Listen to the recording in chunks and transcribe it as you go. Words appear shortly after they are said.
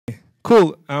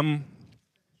Cool.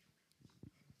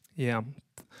 Yeah.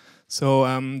 So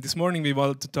this morning we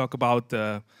wanted to talk about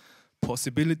the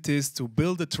possibilities to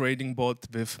build a trading bot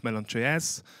with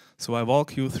Melon.js. So I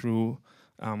walk you through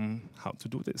how to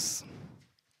do this.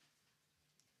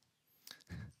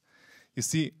 You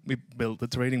see, we built a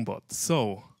trading bot.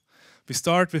 So we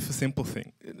start with a simple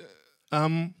thing.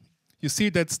 You see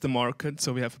that's the market,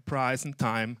 so we have a price and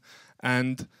time,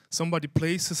 and somebody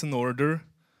places an order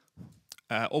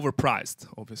overpriced,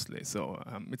 obviously, so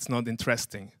it's not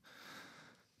interesting.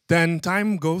 Then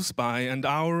time goes by, and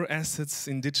our assets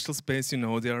in digital space, you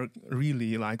know, they are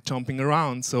really like jumping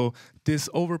around. So this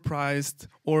overpriced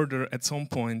order at some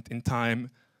point in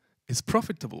time is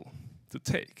profitable to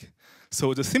take.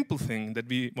 So the simple thing that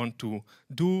we want to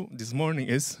do this morning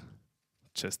is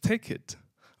just take it,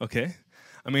 okay?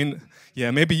 I mean,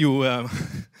 yeah, maybe you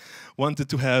wanted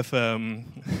to have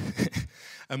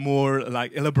a more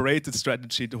like elaborated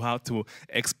strategy to how to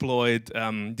exploit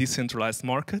decentralized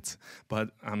markets. But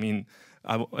I mean,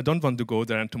 I don't want to go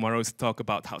there, and tomorrow is talk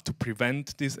about how to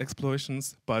prevent these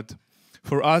exploitations. But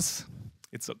for us,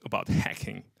 it's about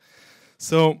hacking.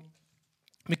 So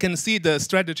we can see the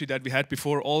strategy that we had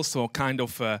before also kind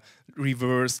of a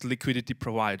reverse liquidity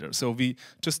provider. So we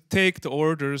just take the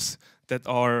orders that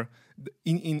are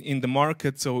in the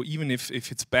market, so even if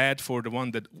it's bad for the one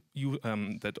that you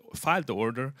that filed the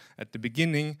order at the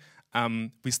beginning,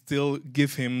 we still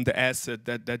give him the asset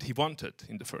that he wanted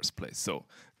in the first place. So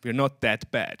we're not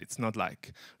that bad. It's not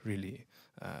like really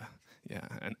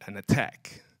an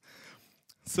attack.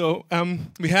 So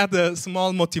we had a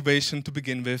small motivation to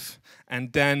begin with,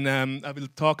 and then I will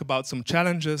talk about some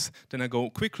challenges, then I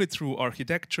go quickly through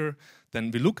architecture, then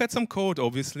we look at some code,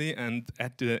 obviously, and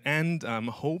at the end I'm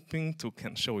hoping to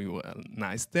can show you a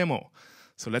nice demo.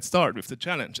 So let's start with the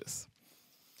challenges.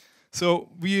 So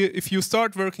if you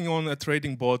start working on a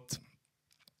trading bot,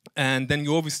 and then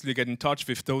you obviously get in touch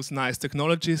with those nice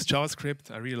technologies, JavaScript,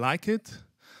 I really like it,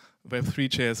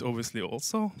 Web3.js obviously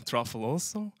also, Truffle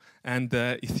also, and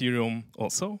Ethereum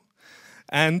also.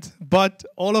 But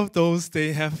all of those,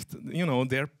 they have, you know,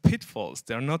 they're pitfalls.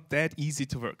 They're not that easy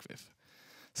to work with.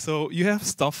 So you have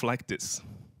stuff like this.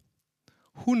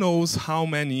 Who knows how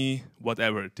many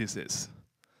whatever this is?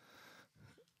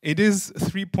 It is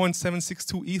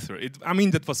 3.762 Ether. I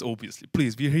mean, that was obviously.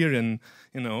 Please, we're here in,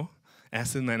 you know,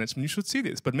 asset management. You should see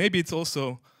this. But maybe it's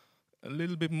also a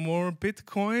little bit more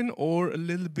Bitcoin or a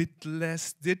little bit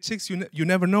less digits. You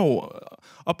never know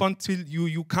up until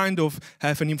you kind of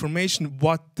have an information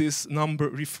what this number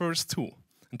refers to.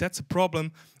 And that's a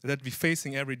problem that we're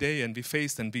facing every day, and we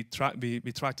faced, and we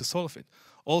try to solve it.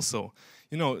 Also,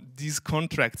 you know, these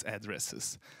contract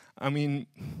addresses. I mean,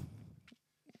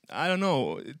 I don't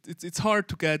know. It's hard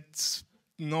to get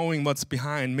knowing what's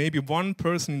behind. Maybe one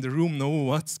person in the room knows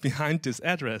what's behind this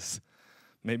address.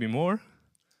 Maybe more.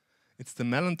 It's the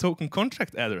Melon token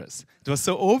contract address. It was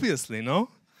so obviously, no?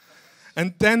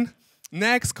 And then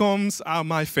next comes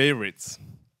my favorites.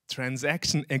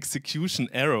 Transaction execution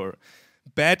error.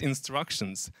 Bad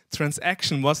instructions.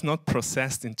 Transaction was not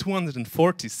processed in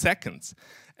 240 seconds.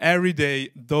 Every day,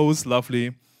 those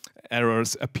lovely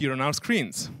errors appear on our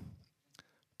screens.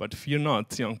 But fear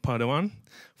not, young Padawan.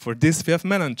 For this, we have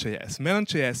Melon.js.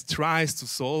 Melon.js tries to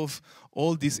solve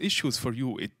all these issues for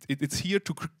you. It's here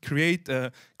to create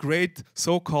a great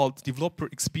so-called developer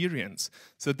experience,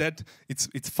 so that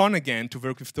it's fun again to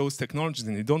work with those technologies,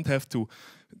 and you don't have to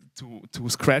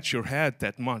scratch your head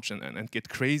that much and get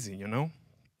crazy, you know?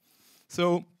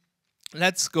 So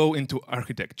let's go into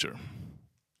architecture.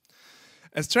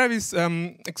 As Travis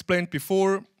explained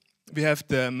before, we have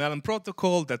the Melon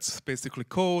protocol. That's basically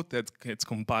code that gets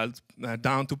compiled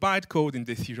down to bytecode in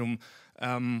the Ethereum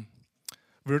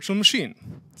virtual machine.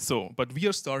 So, but we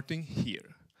are starting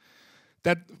here.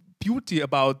 That beauty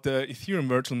about the Ethereum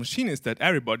virtual machine is that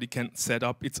everybody can set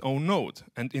up its own node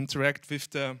and interact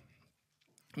with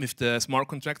the smart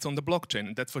contracts on the blockchain.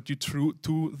 And that's what you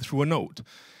do through a node.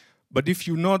 But if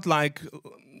you're not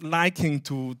liking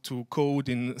to code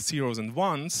in zeros and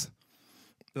ones,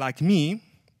 like me,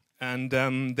 and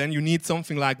then you need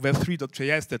something like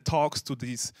Web3.js that talks to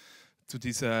this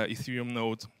Ethereum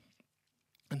node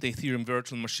and the Ethereum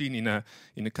virtual machine in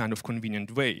a kind of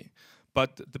convenient way.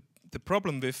 But the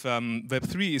problem with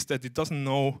Web3 is that it doesn't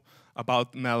know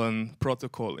about Melon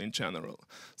protocol in general.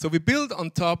 So we build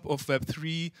on top of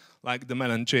Web3 like the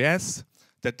Melon.js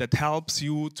that helps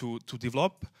you to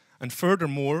develop. And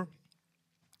furthermore,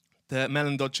 the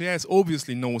Melon.js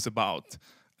obviously knows about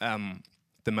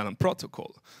the Melon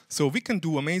protocol. So we can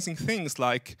do amazing things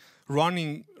like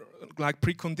running like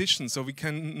preconditions. So we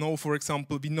can know, for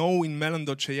example, we know in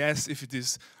Melon.js if it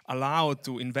is allowed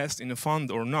to invest in a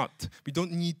fund or not. We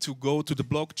don't need to go to the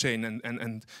blockchain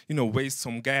and you know, waste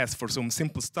some gas for some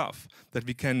simple stuff that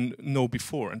we can know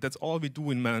before. And that's all we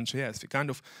do in Melon.js. We kind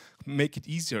of make it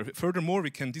easier. Furthermore,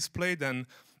 we can display then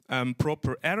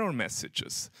proper error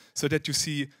messages so that you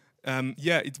see,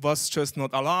 yeah, it was just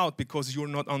not allowed because you're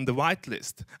not on the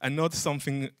whitelist, and not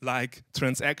something like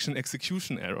transaction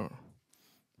execution error.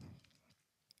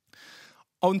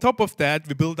 On top of that,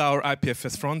 we build our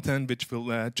IPFS frontend, which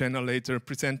will Jenna later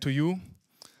present to you.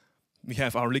 We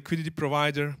have our liquidity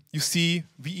provider. You see,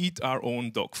 we eat our own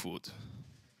dog food.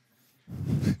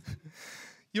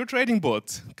 Your trading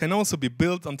bot can also be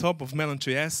built on top of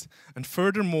Melon.js, and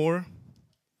furthermore,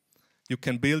 you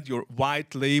can build your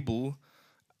white label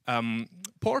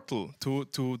portal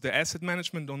to the asset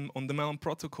management on the Melon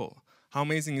protocol. How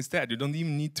amazing is that? You don't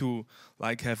even need to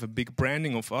like have a big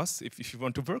branding of us if you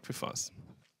want to work with us.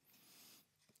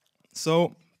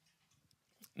 So,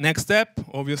 next step,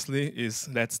 obviously, is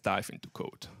let's dive into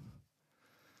code.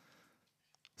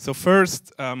 So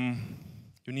first,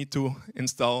 you need to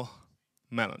install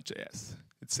Melon.js.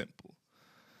 It's simple.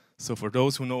 So for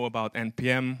those who know about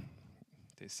NPM,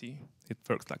 they see it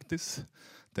works like this.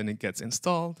 Then it gets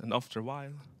installed, and after a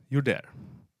while, you're there.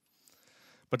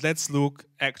 But let's look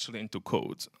actually into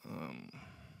code.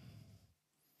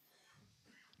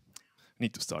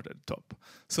 Need to start at the top.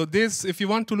 So this, if you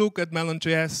want to look at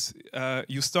Melon.js,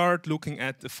 you start looking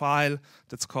at the file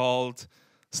that's called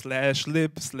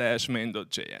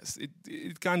 /lib/main.js.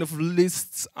 It kind of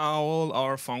lists all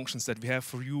our functions that we have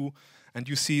for you, and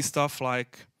you see stuff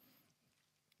like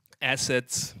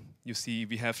assets. You see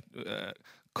we have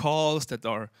calls that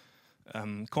are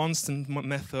constant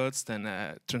methods, then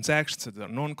transactions that are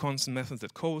non-constant methods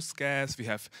that cost gas. We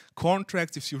have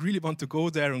contracts. If you really want to go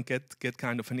there and get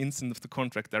kind of an instance of the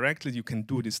contract directly, you can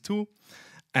do this too.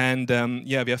 And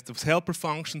yeah, we have those helper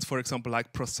functions, for example,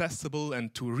 like processable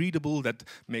and to readable, that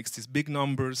makes these big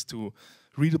numbers to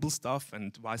readable stuff,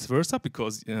 and vice versa,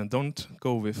 because don't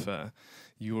go with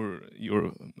your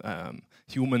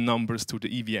human numbers to the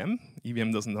EVM.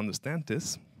 EVM doesn't understand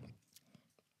this.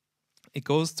 It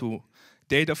goes to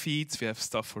data feeds. We have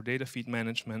stuff for data feed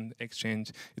management,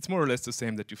 exchange. It's more or less the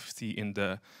same that you see in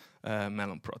the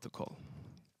Melon protocol.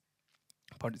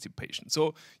 Participation.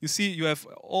 So you see, you have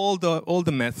all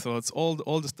the methods, all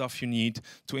the stuff you need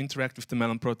to interact with the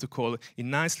Melon protocol in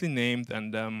nicely named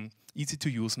and easy to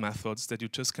use methods that you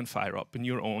just can fire up in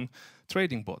your own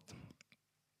trading bot.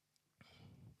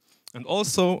 And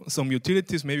also some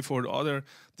utilities, maybe for the other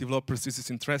developers this is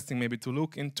interesting maybe to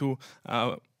look into.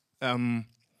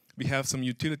 We have some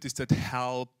utilities that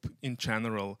help in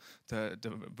general the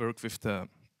work with the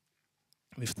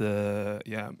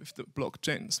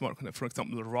blockchain smart contract. For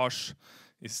example, Rush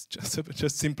is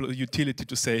just simple utility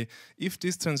to say if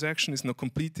this transaction is not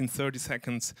complete in 30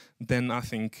 seconds, then I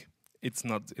think it's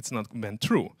not went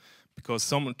through, because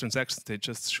some transactions they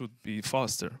just should be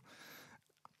faster.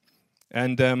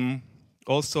 And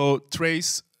also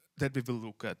trace that we will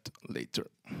look at later.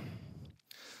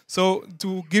 So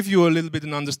to give you a little bit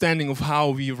an understanding of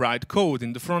how we write code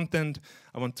in the front end,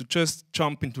 I want to just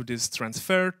jump into this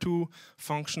transfer to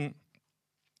function.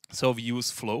 So we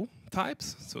use flow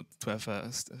types, so to have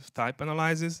a type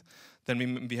analysis.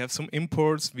 Then we have some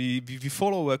imports. We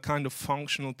follow a kind of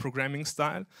functional programming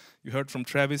style. You heard from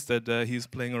Travis that he's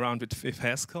playing around with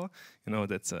Haskell. You know,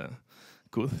 that's a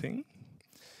good thing.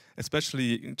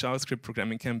 Especially JavaScript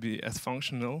programming can be as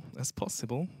functional as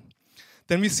possible.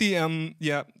 Then we see,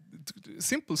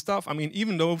 simple stuff. I mean,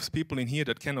 even those people in here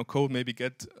that cannot code maybe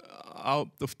get out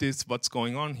of this what's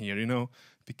going on here. You know,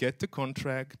 we get the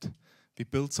contract, we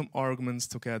build some arguments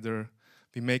together,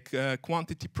 we make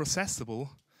quantity processable,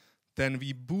 then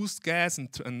we boost gas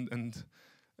and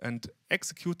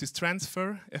execute this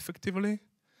transfer effectively.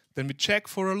 Then we check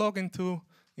for a log in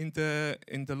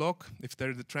the log if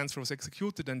the transfer was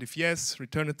executed, and if yes,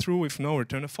 return a true. If no,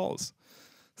 return a false.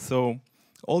 So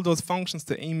all those functions,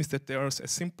 the aim is that they are as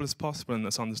simple as possible and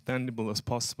as understandable as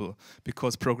possible,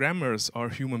 because programmers are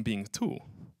human beings too.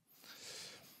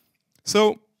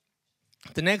 So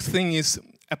the next thing is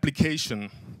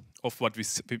application of what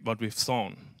we've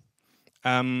shown.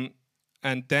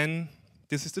 And then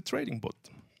this is the trading bot.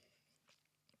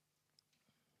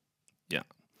 Yeah,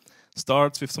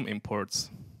 starts with some imports.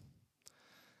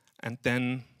 And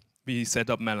then we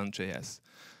set up Melon.js.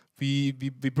 We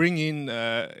bring in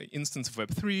instance of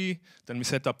Web3, then we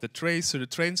set up the trace. So the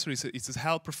tracer is a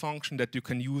helper function that you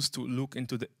can use to look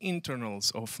into the internals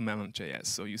of Melon.js.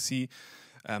 So you see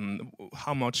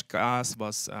how much gas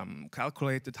was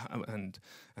calculated and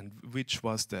which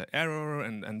was the error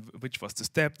and which was the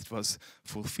step that was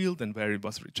fulfilled and where it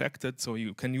was rejected. So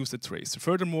you can use the tracer.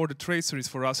 Furthermore, the tracer is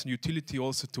for us a utility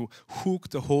also to hook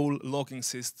the whole logging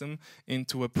system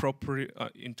into a proper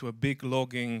into a big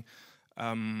logging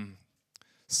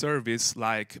service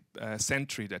like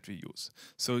Sentry that we use.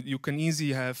 So you can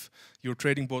easily have your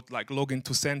trading bot like log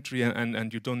into Sentry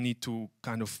and you don't need to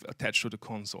kind of attach to the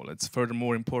console. It's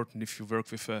furthermore important if you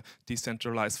work with a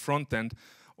decentralized front end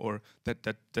or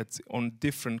that's on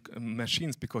different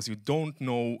machines because you don't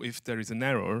know if there is an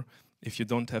error if you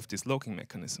don't have these logging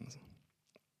mechanisms.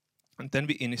 And then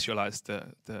we initialize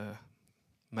the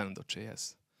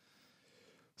Melon.js.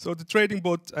 So the trading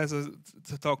bot, as I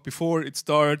talked before, it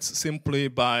starts simply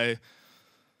by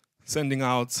sending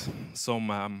out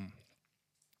some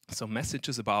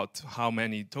messages about how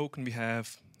many tokens we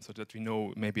have, so that we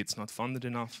know maybe it's not funded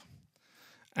enough.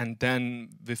 And then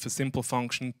with a simple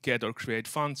function, get or create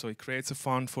fund, so it creates a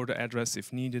fund for the address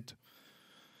if needed.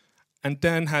 And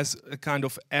then has a kind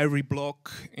of every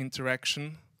block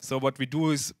interaction. So what we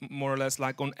do is more or less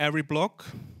like on every block,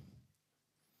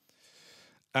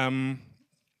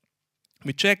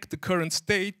 we check the current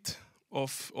state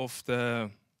of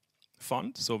the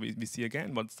fund. So we see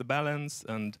again what's the balance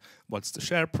and what's the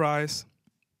share price.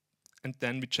 And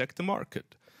then we check the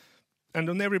market. And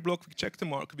on every block we check the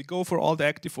market. We go for all the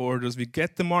active orders. We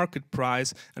get the market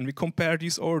price and we compare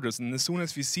these orders. And as soon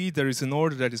as we see there is an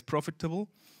order that is profitable,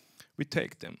 we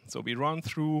take them. So we run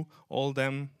through all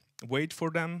them, wait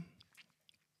for them,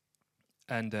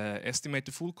 and estimate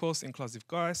the full cost in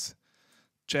classifiers.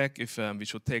 Check if we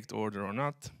should take the order or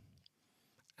not,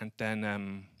 and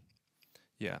then,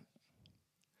 yeah,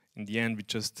 in the end we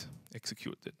just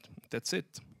execute it. That's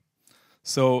it.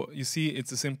 So you see,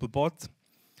 it's a simple bot,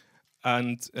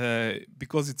 and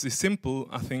because it's simple,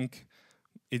 I think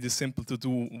it is simple to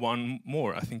do one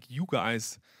more. I think you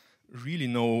guys really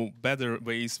know better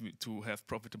ways to have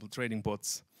profitable trading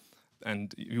bots,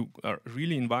 and you are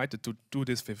really invited to do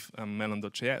this with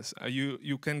Melon.js.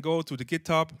 You can go to the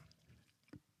GitHub.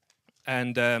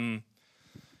 And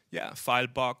yeah, file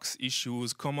bugs,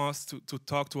 issues, commas to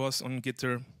talk to us on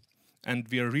Gitter. And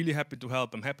we are really happy to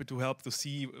help. I'm happy to help to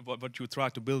see what you try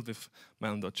to build with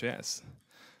Melon.js.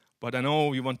 But I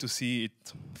know you want to see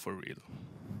it for real.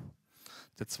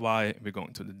 That's why we're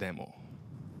going to the demo.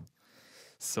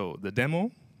 So the demo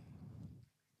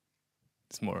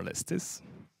is more or less this,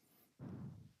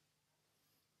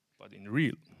 but in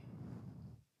real.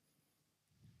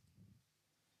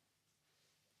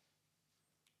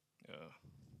 Here.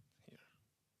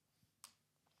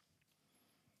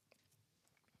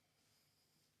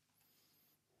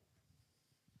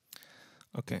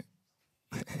 Okay.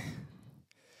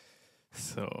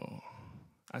 So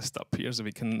I stop here so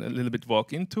we can a little bit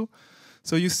walk into.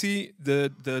 So you see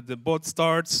the bot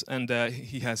starts and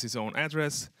he has his own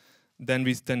address. Then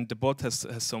the bot has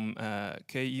some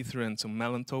K-Ether and some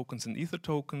Melon tokens and Ether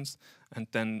tokens. And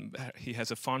then he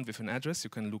has a fund with an address. You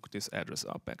can look this address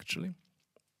up actually.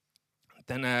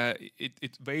 Then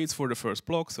it waits for the first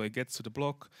block, so it gets to the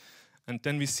block. And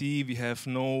then we see we have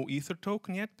no Ether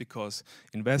token yet because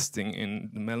investing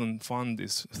in the Melon fund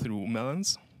is through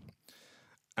Melons.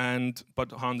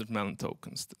 But 100 Melon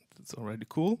tokens, that's already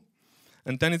cool.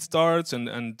 And then it starts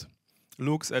and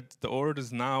looks at the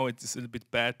orders. Now it is a little bit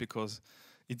bad because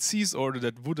it sees order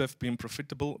that would have been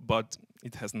profitable, but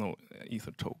it has no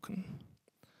Ether token.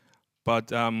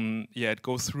 But yeah, it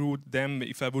goes through them.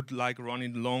 If I would like run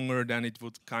it longer, then it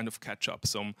would kind of catch up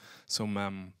some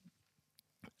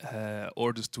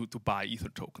orders to buy Ether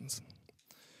tokens.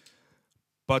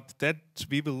 But that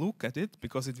we will look at it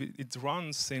because it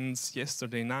runs since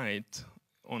yesterday night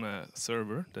on a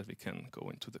server that we can go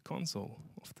into the console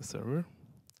of the server.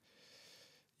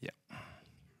 Yeah,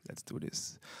 let's do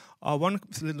this. One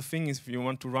little thing is if you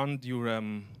want to run your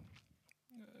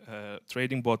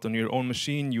trading bot on your own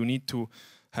machine, you need to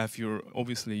have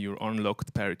obviously your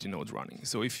unlocked parity node running.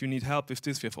 So if you need help with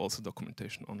this, we have also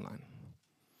documentation online.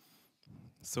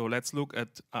 So let's look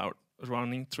at our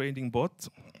running trading bot.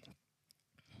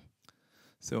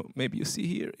 So maybe you see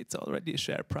here, it's already a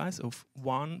share price of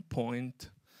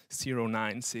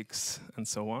 1.096 and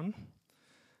so on.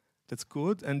 That's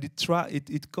good, and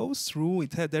it goes through.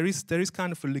 There is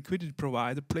kind of a liquidity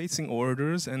provider placing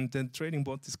orders, and the trading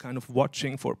bot is kind of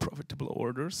watching for profitable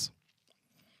orders.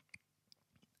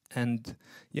 And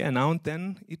yeah, now and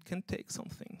then it can take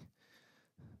something.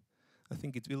 I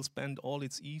think it will spend all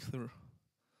its Ether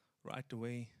right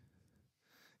away.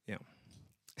 Yeah.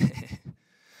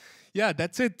 Yeah,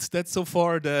 that's it. That's so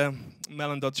far the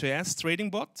Melon.js trading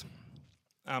bot.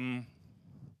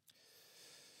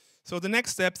 So the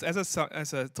next steps,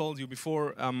 as I told you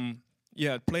before,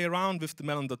 yeah, play around with the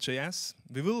Melon.js.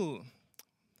 We will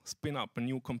spin up a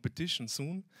new competition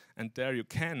soon, and there you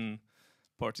can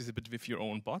participate with your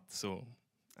own bot. So,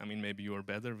 I mean, maybe you are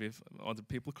better with other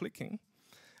people clicking.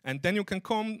 And then you can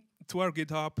come to our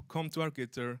GitHub, come to our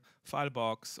Gitter,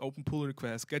 Filebox, open pull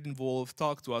requests, get involved,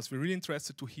 talk to us. We're really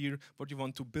interested to hear what you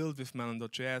want to build with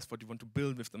Melon.js, what you want to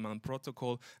build with the Melon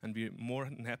protocol, and we're more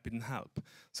than happy to help.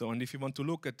 So, and if you want to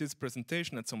look at this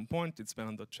presentation at some point, it's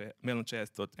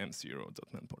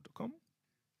melonjs.m0.melonport.com.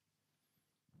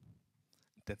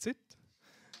 That's it.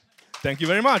 Thank you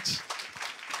very much.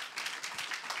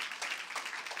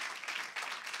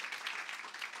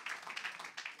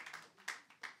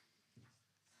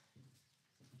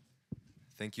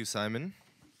 Thank you, Simon.